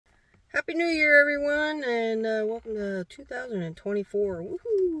Happy New Year, everyone, and welcome to 2024.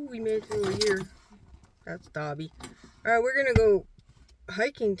 Woohoo! We made it through a year. That's Dobby. Alright, we're gonna go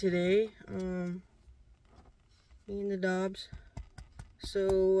hiking today. Me and the Dobbs.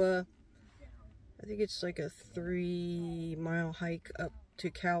 So, I think it's like a 3-mile hike up to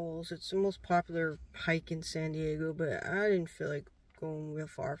Cowles. It's the most popular hike in San Diego, but I didn't feel like going real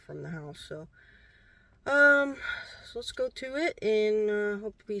far from the house, so let's go to it, and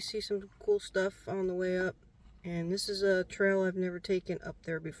hope we see some cool stuff on the way up. And this is a trail I've never taken up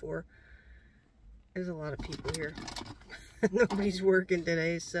there before. There's a lot of people here. Nobody's working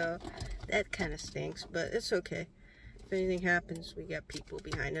today, so that kind of stinks, but it's okay. If anything happens, we got people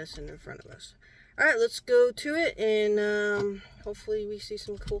behind us and in front of us. Alright, let's go to it, and hopefully we see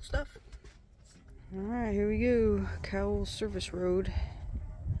some cool stuff. Alright, here we go. Cowles Service Road.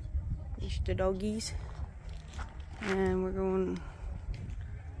 There's the doggies. And we're going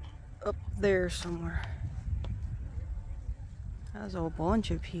up there somewhere. That's a bunch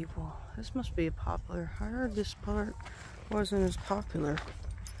of people. This must be a popular. I heard this part wasn't as popular.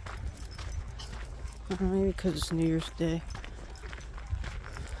 Maybe because it's New Year's Day.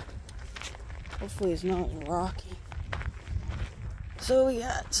 Hopefully it's not rocky. So we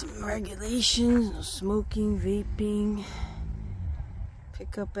got some regulations, no smoking, vaping.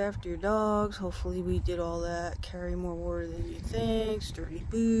 Pick up after your dogs. Hopefully we did all that. Carry more water than you think. Sturdy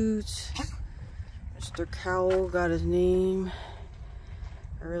boots. Mr. Cowell got his name.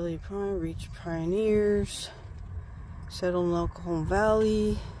 Early reach pioneers. Settled in El Cajon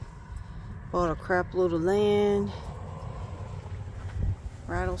Valley. Bought a crap load of land.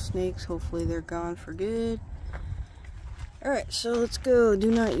 Rattlesnakes. Hopefully they're gone for good. Alright, so let's go.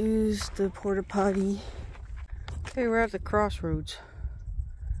 Do not use the porta potty. Okay, we're at the crossroads.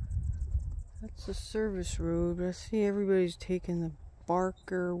 That's the service road, but I see everybody's taking the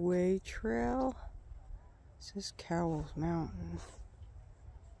Barker Way Trail. This is Cowles Mountain.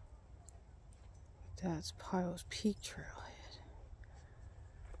 That's Piles Peak Trailhead.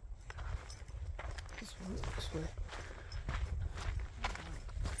 This one this way.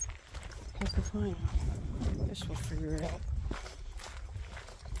 I can find them. Guess we'll figure it out.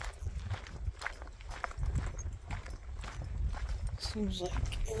 Seems like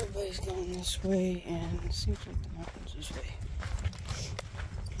everybody's going this way, and it seems like the mountain's this way.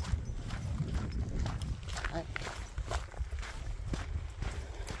 Right.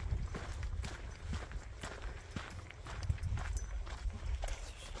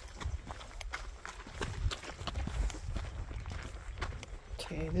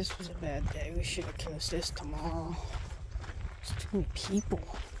 Okay, this was a bad day. We should have closed this tomorrow. There's too many people.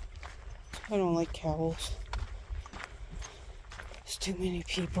 I don't like Cowles. Too many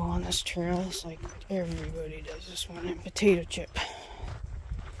people on this trail. It's like everybody does this one in potato chip.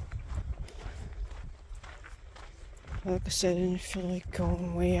 Like I said, I didn't feel like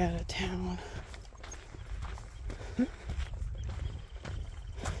going way out of town.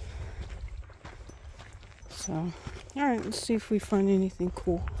 So, alright, let's see if we find anything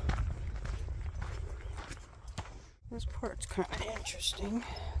cool. This part's kind of interesting.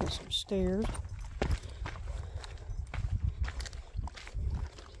 There's some stairs.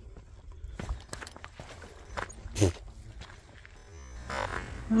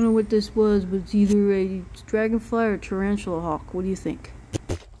 I don't know what this was, but it's either a dragonfly or a tarantula hawk. What do you think?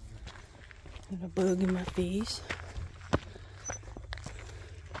 Got a bug in my face.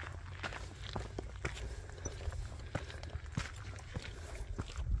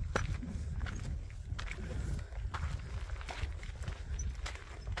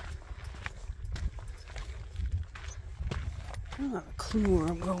 I don't have a clue where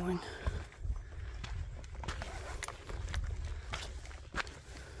I'm going.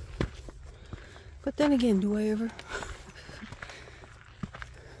 But then again, do I ever?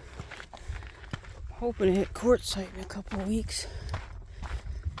 I'm hoping to hit Quartzsite in a couple of weeks.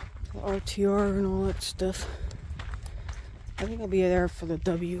 RTR and all that stuff. I think I'll be there for the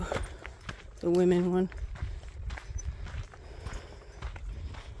W, the women one.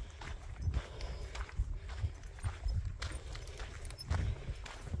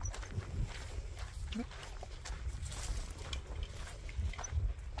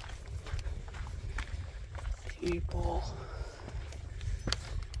 People.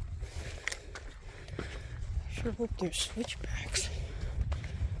 Sure hope there's switchbacks.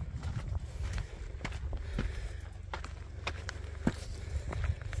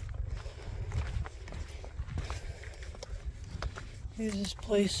 There's this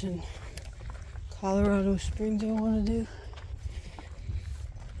place in Colorado Springs I want to do.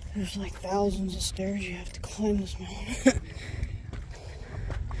 There's like thousands of stairs you have to climb this mountain.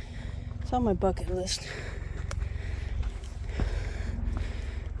 It's on my bucket list.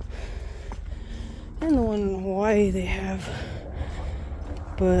 And the one in Hawaii they have,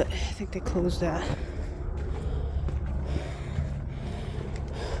 but I think they closed that.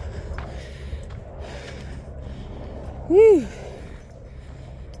 Whew.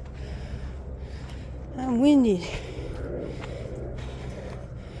 I'm winded.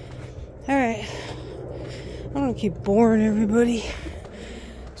 Alright. I'm gonna keep boring everybody.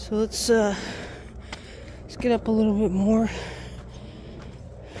 So let's get up a little bit more.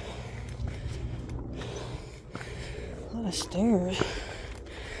 A lot of stairs.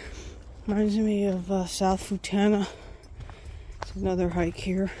 Reminds me of South Futana. It's another hike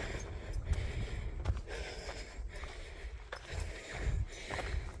here.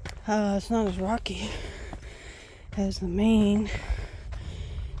 It's not as rocky as the main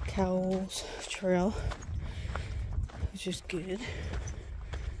COWELS trail, which is good.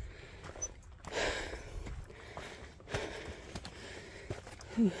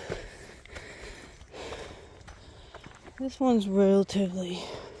 This one's relatively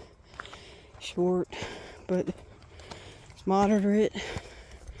short, but it's moderate.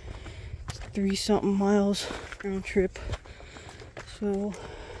 It's 3-something miles round trip. So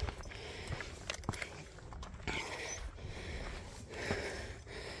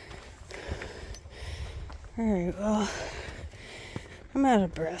alright, well, I'm out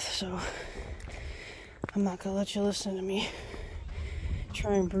of breath, so I'm not gonna let you listen to me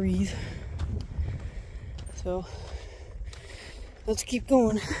try and breathe. So let's keep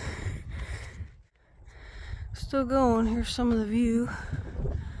going. Still going. Here's some of the view.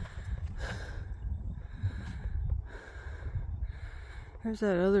 There's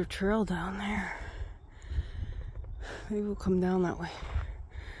that other trail down there. Maybe we'll come down that way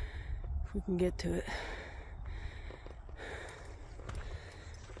if we can get to it.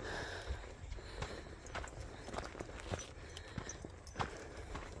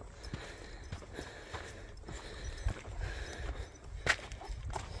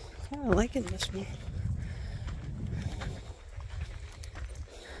 Kind of liking this one.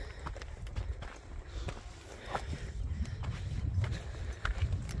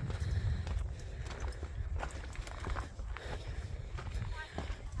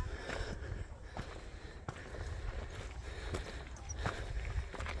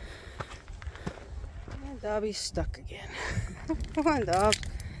 And Dobby's stuck again. Come on, Dobbs.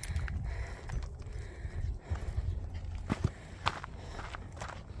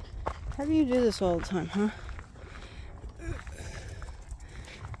 How do you do this all the time, huh?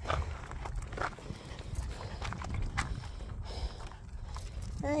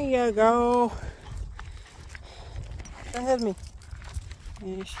 There you go. Ahead of me.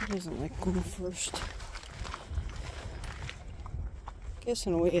 Yeah, she doesn't like going first. Guess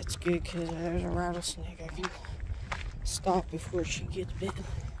in a way it's good because there's a rattlesnake. I can stop before she gets bitten.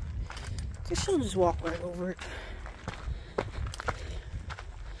 Because she'll just walk right over it.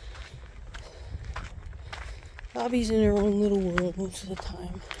 Bobby's in her own little world most of the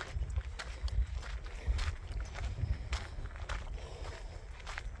time.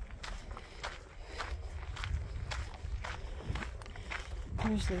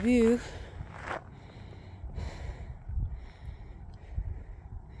 There's the view.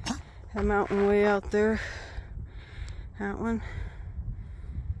 That mountain way out there. That one.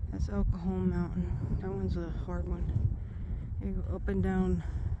 That's Alcohol Mountain. That one's a hard one. You go up and down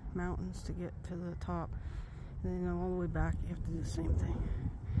mountains to get to the top. And then all the way back, you have to do the same thing.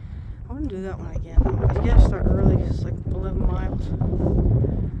 I want to do that one again. You gotta start early because it's like 11 miles.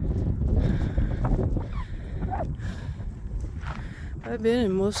 I've been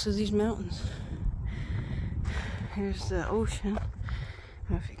in most of these mountains. Here's the ocean. I don't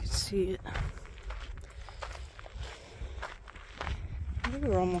know if you can see it. I think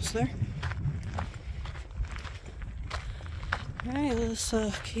we're almost there. Alright, let's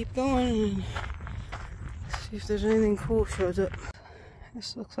keep going and see if there's anything cool shows up.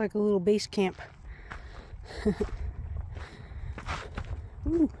 This looks like a little base camp.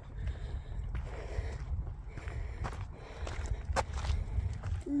 Ooh.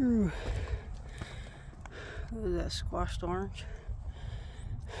 Ooh. Look at that squashed orange.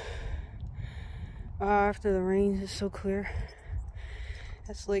 After the rains, it's so clear.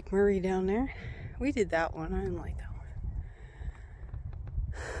 That's Lake Murray down there. We did that one. I didn't like that one.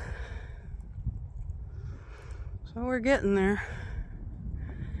 So we're getting there.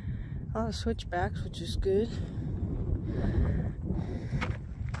 A lot of switchbacks, which is good.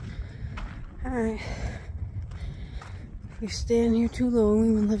 Alright. If we stand here too long,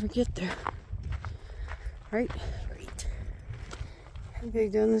 we will never get there. Right? Right. Have you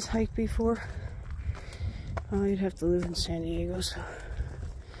done this hike before? Oh, you'd have to live in San Diego, so.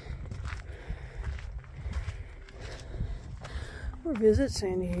 Or visit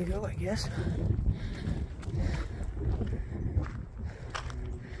San Diego, I guess.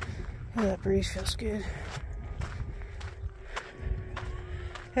 Oh, that breeze feels good. I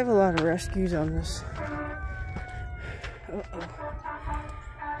have a lot of rescues on this. Uh-oh.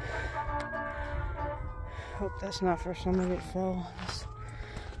 Hope that's not for somebody that fell on this.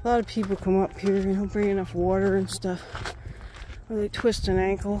 A lot of people come up here and don't bring enough water and stuff. Or they twist an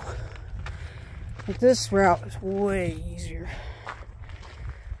ankle. But this route is way easier.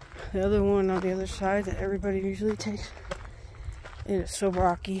 The other one on the other side that everybody usually takes, it is so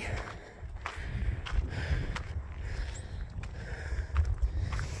rocky.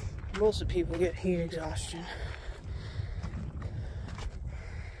 Most of the people get heat exhaustion.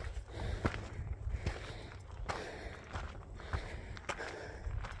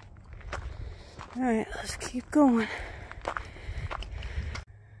 Alright, let's keep going.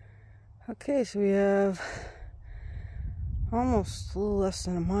 Okay, so we have almost a little less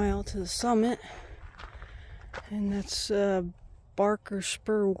than a mile to the summit. And that's Barker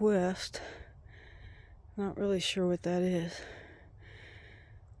Spur West. Not really sure what that is.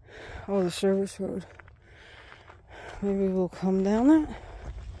 Oh, the service road. Maybe we'll come down that?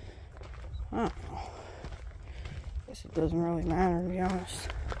 I don't know. Guess it doesn't really matter, to be honest.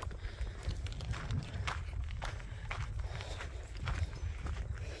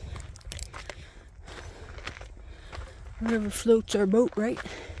 Whatever floats our boat, right?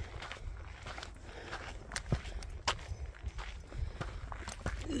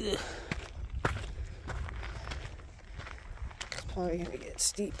 Ugh. It's probably gonna get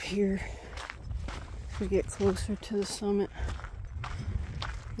steep here as we get closer to the summit.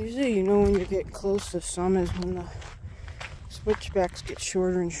 Usually, you know, when you get close to the summit is when the switchbacks get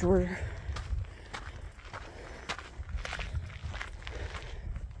shorter and shorter.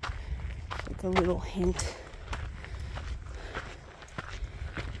 It's like a little hint.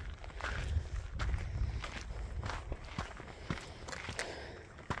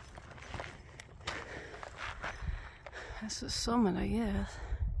 That's the summit, I guess.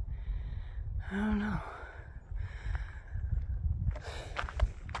 I don't know.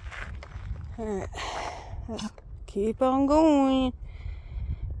 Alright, let's keep on going.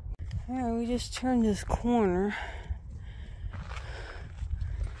 Alright, we just turned this corner.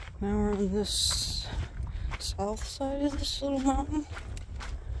 Now we're on this south side of this little mountain.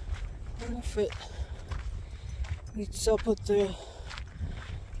 I don't know if it meets up with the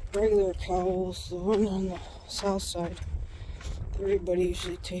regular COWELS, the one on the south side. Everybody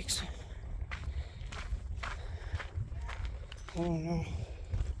usually takes. I don't know.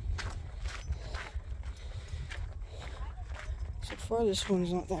 So far, this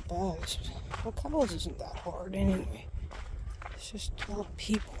one's not that bad. Well, COWELS isn't that hard anyway. It's just a lot of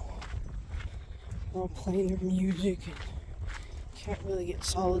people. They're all playing their music and can't really get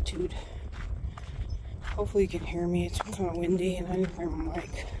solitude. Hopefully you can hear me. It's kind of windy and I didn't bring my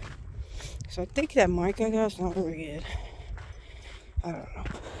mic. So I think that mic I got is not very good. I don't know.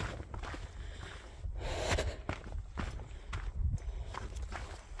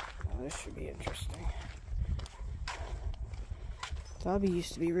 Oh, this should be interesting. Dobby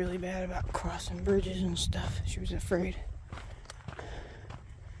used to be really bad about crossing bridges and stuff. She was afraid.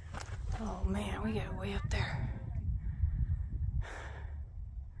 Oh man, we got way up there.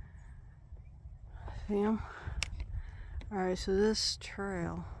 See him? Alright, so this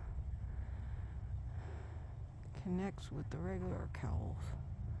trail connects with the regular COWELS.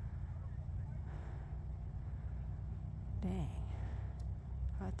 Dang.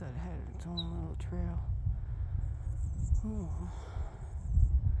 I thought it had its own little trail. Oh.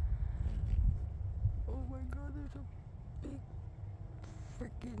 Oh my god, there's a big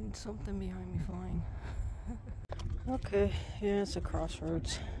freaking something behind me flying. Okay, yeah, it's a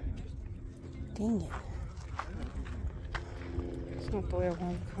crossroads. Dang it. It's not the way I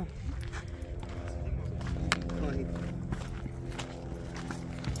wanted to come.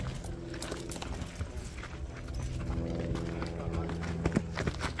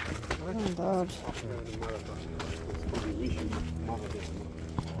 Dodge.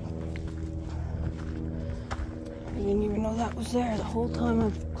 I didn't even know that was there the whole time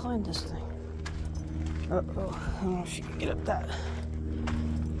I've climbed this thing. Uh-oh, I don't know if she can get up that.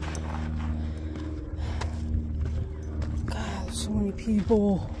 God, there's so many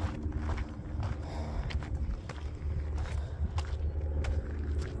people.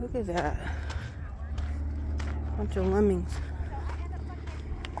 Look at that. Bunch of lemmings.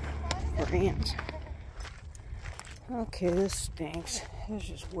 Or ants. Okay, this stinks. There's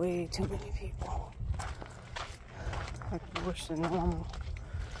just way too many people. Like worse than normal.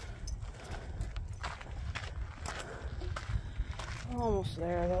 We're almost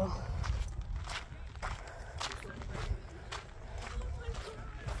there though.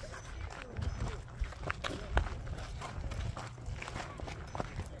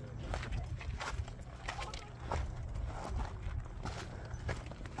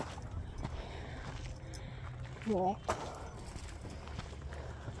 Walk.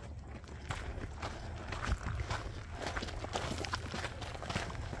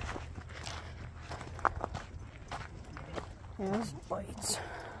 Yeah, this bites.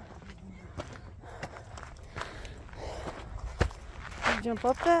 You jump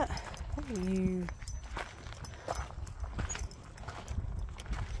up that? You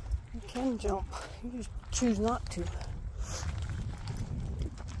can jump. You just choose not to.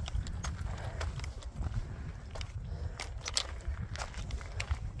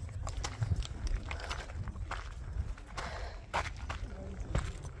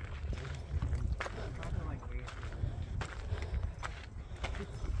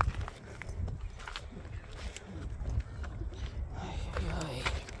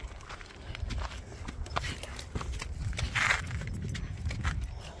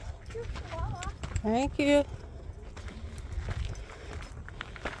 Thank you.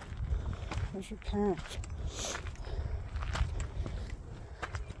 Where's your parents?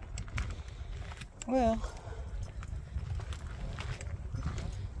 Well,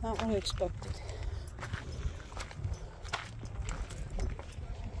 not what I expected.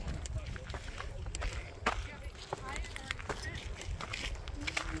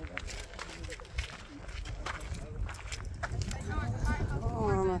 Oh,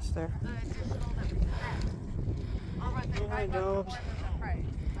 we're almost there. Hi, dogs.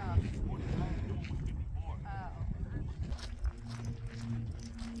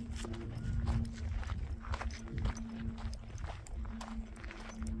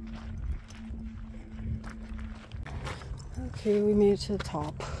 Okay, we made it to the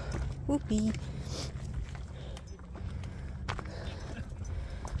top. Whoopee.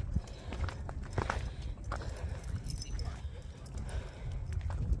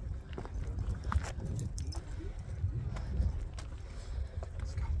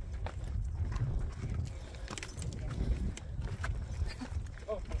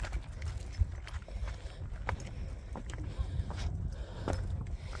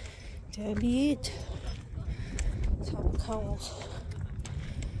 That'd be it. Top of Cowels.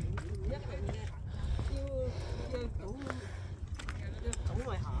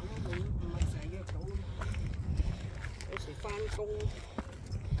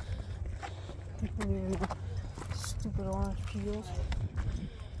 Stupid orange peels.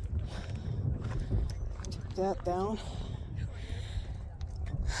 Took that down.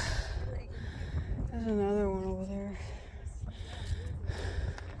 There's another one over there.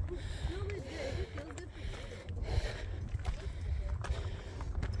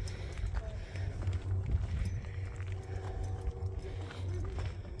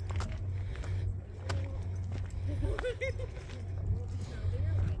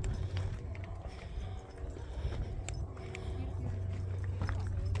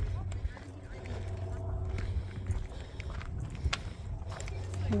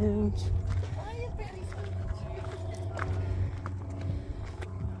 And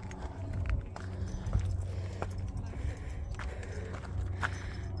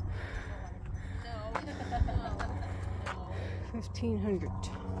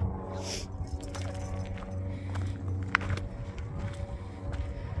 $1,500.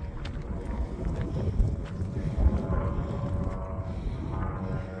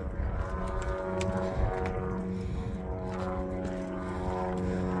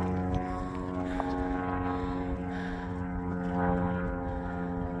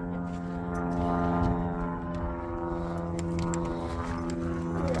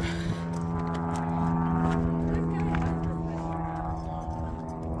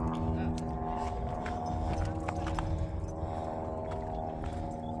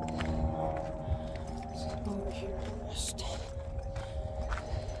 Over here, rest.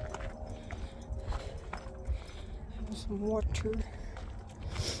 Have some water.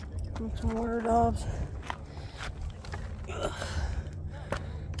 Want some water, dogs. Ugh.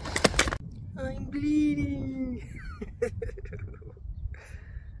 I'm bleeding.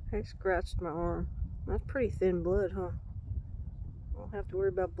 I scratched my arm. That's pretty thin blood, huh? I don't have to worry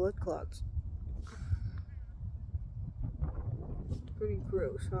about blood clots. Pretty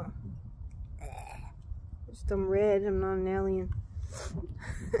gross, huh? Just I'm red. I'm not an alien.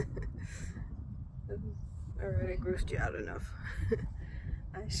 Alright, I grossed you out enough.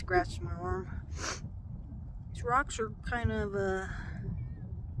 I scratched my arm. These rocks are kind of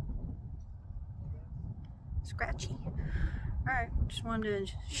scratchy. Alright, just wanted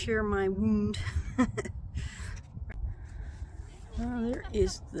to share my wound. There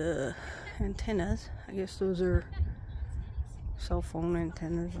is the antennas. I guess those are cell phone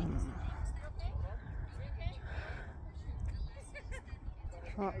antennas. I don't know.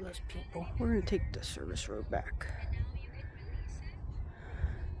 A lot less people. We're gonna take the service road back.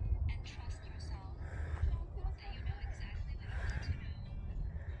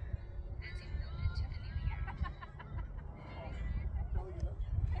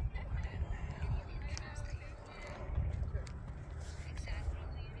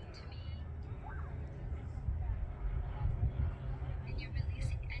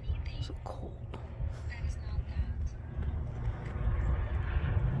 So cold.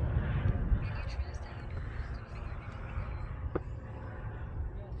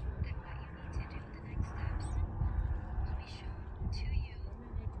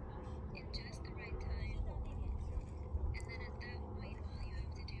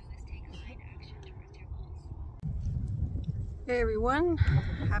 Hey everyone,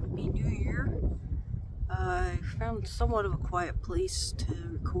 Happy New Year. I found somewhat of a quiet place to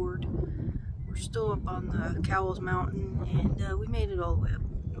record. We're still up on the COWELS mountain and we made it all the way up,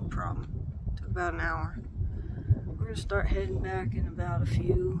 no problem. Took about an hour. We're gonna start heading back in about a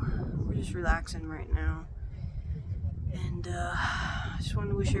few. We're just relaxing right now. And I just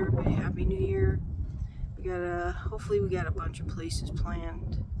wanted to wish everybody a Happy New Year. We got hopefully we got a bunch of places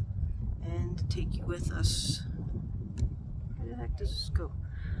planned and to take you with us. Where the heck does this go?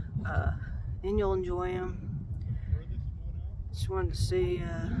 And you'll enjoy them. Just wanted to say,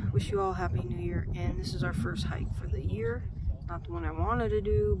 wish you all Happy New Year. And this is our first hike for the year. Not the one I wanted to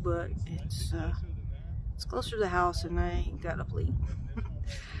do, but it's closer to the house, and I got up late,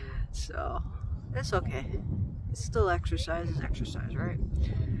 so it's okay. It's still exercise, right?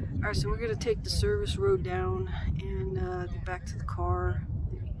 All right, so we're gonna take the service road down and get back to the car,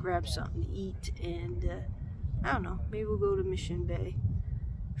 maybe grab something to eat, and I don't know, maybe we'll go to Mission Bay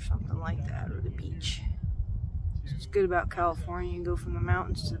or something like that, or the beach. So it's good about California, you can go from the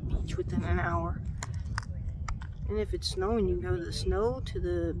mountains to the beach within an hour. And if it's snowing, you can go to the snow to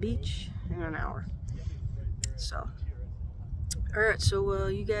the beach in an hour. So, alright, so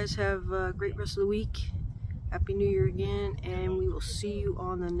you guys have a great rest of the week. Happy New Year again, and we will see you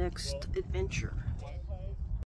on the next adventure.